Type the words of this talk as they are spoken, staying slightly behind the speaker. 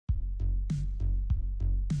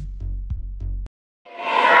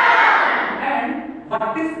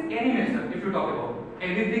What is animation? If you talk about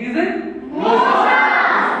anything is in motion.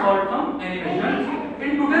 It's called some animation.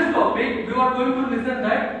 In today's topic, we are going to listen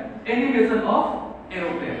that animation of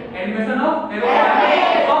aeroplane. Animation of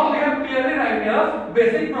aeroplane. So we have clearly write here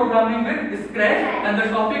basic programming with Scratch, and the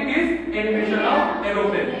topic is animation of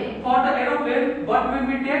aeroplane. For the aeroplane, what will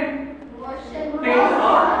we take?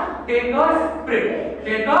 Take a sprint.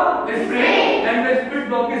 Take a sprint, and the sprint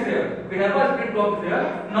block is here. We have a sprint block here.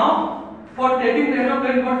 Now, for taking the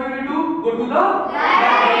aeroplane, what will we do? Go to the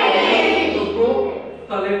library. So go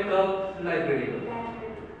select the library.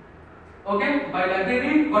 Okay, by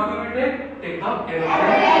library, what will we take? Take the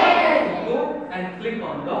aeroplane. Go and click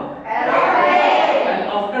on the aeroplane. And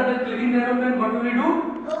after the clicking the aeroplane, what will we do?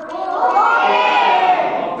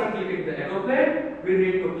 After clicking the aeroplane, we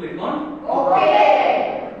need to click on OK.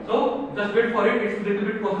 So just wait for it. It's a little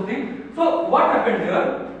bit processing. So what happened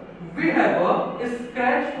here? We have a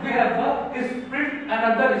scratch. We have a sprint.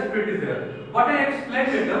 Another sprint is here. What I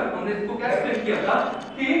explained later, हमने इसको क्या explain किया था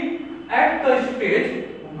कि at the stage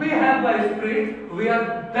we have a sprint. We are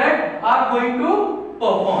that are going to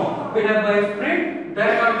perform. We have a sprint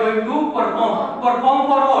that are going to perform. Perform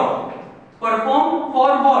for what? Perform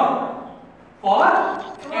for what? For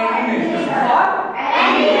animation. For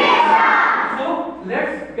animation. So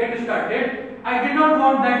let's get started. I did not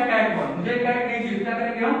want that cat one. मुझे cat नहीं चाहिए. क्या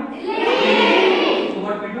करेंगे हम? Delete. So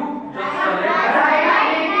what we do? Just select that.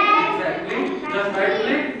 Exactly. Just right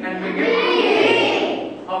click and make it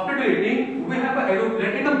delete. After deleting, we have an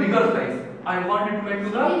aeroplane in a bigger size. I want it to make to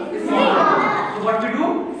the smaller. So what we do?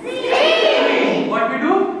 Shrink. What we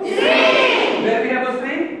do? Shrink. Where we have a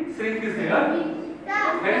shrink? Shrink is here.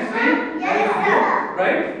 Where is shrink? Yes,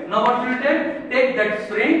 right? Now what will we take? Take that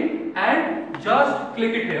shrink and just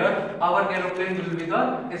click it here. Our aeroplane will be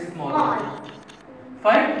the smaller.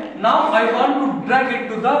 Fine. Now I want to drag it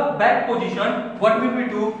to the back position. What will we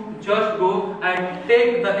do? Just go and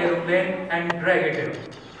take the aeroplane and drag it here.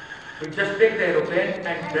 We just take the aeroplane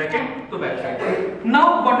and drag it to back side.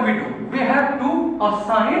 Now what we do? We have to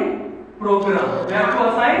assign program. We have to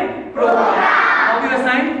assign program. How we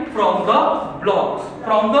assign? From the blocks.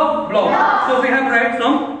 From the block. So we have write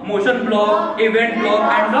some motion block, event block,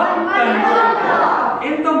 and the control block.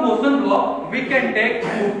 In the motion block, we can take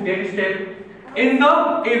move 10 step. In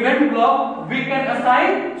the event block, we can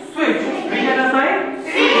assign switch. We can assign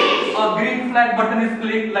switch. A green flag button is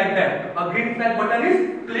clicked like that. A green flag button is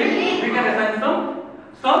clicked. We can assign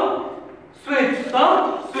some switch.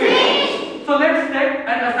 So let's take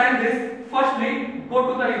and assign this. Firstly, go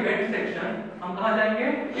to the event section. हम कहाँ जाएंगे?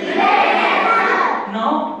 Event.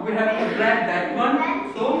 Now we have to drag that one.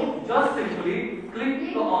 So just simply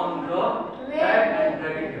click on the drag and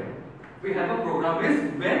drag it here. We have a program is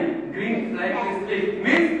when green flag is clicked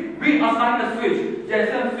means we assign a switch.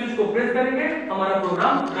 जैसे हम switch को press करेंगे, हमारा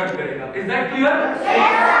program run करेगा. Is that clear?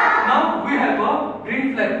 Yes. Now we have a green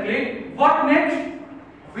flag click. What next?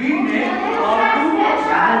 We need how to move.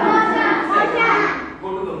 Go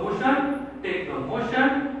to the motion. Take the motion,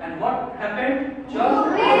 and what happened? Just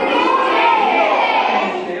move 10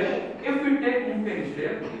 step. If we take move 10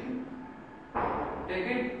 step, take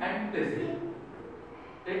it and place it.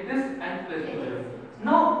 Take this and place it here.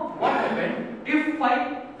 Now what happened? If I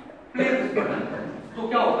play this button, तो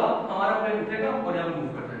क्या होगा? हमारा plane उठेगा और यहाँ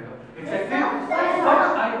move कर जाएगा. Exactly. But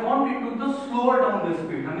I want it to the slower down the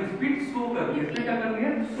speed. हमें speed slow करनी है. Speed क्या करनी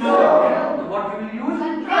है? Slow करनी है. So what we will use?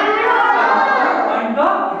 And the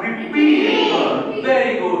repeat word.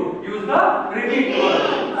 Very good. Use the repeat word.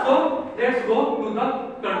 So let's go to the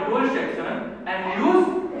control section and use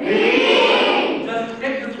repeat. Just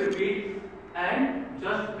take this repeat and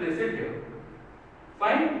just place it here.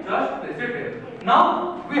 Fine. Just place it here. Now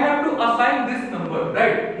we have to assign this number,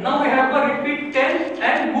 right? Now we have to repeat 10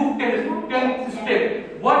 and move 10 step.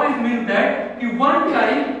 What it means that one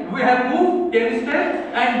time we have moved 10 steps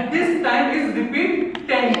and this time is repeat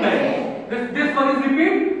 10 times. This one is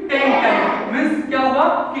repeat 10 times. Means क्या होगा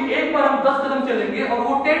कि एक बार हम 10 कदम चलेंगे और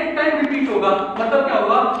वो 10 time repeat होगा. मतलब क्या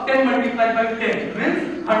होगा? 10 multiplied by 10 means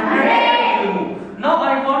 100 will move. Now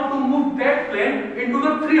I want to move that plane into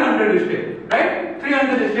the 300 step, right?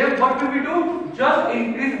 300 step. What will we do? Just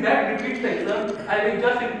increase that repeat section. I will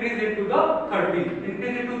just increase it to the 30.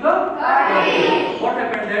 Increase it to the 30. What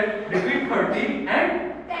happened then? Repeat 30 and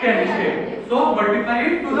 10 step. So multiply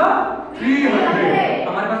it to the 300.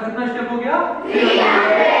 हमारे पास कितना step हो गया?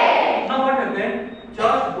 300. Now what happened?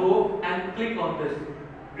 Just go and click on this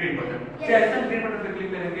green button. जैसे green button पे click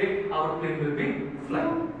करेंगे, our plane will be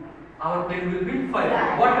flying. Our plane will be flying.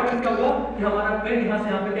 What happened? क्या हुआ कि हमारा plane यहाँ से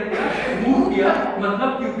यहाँ पे क्या किया? Move किया.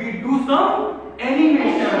 मतलब कि we do some animation.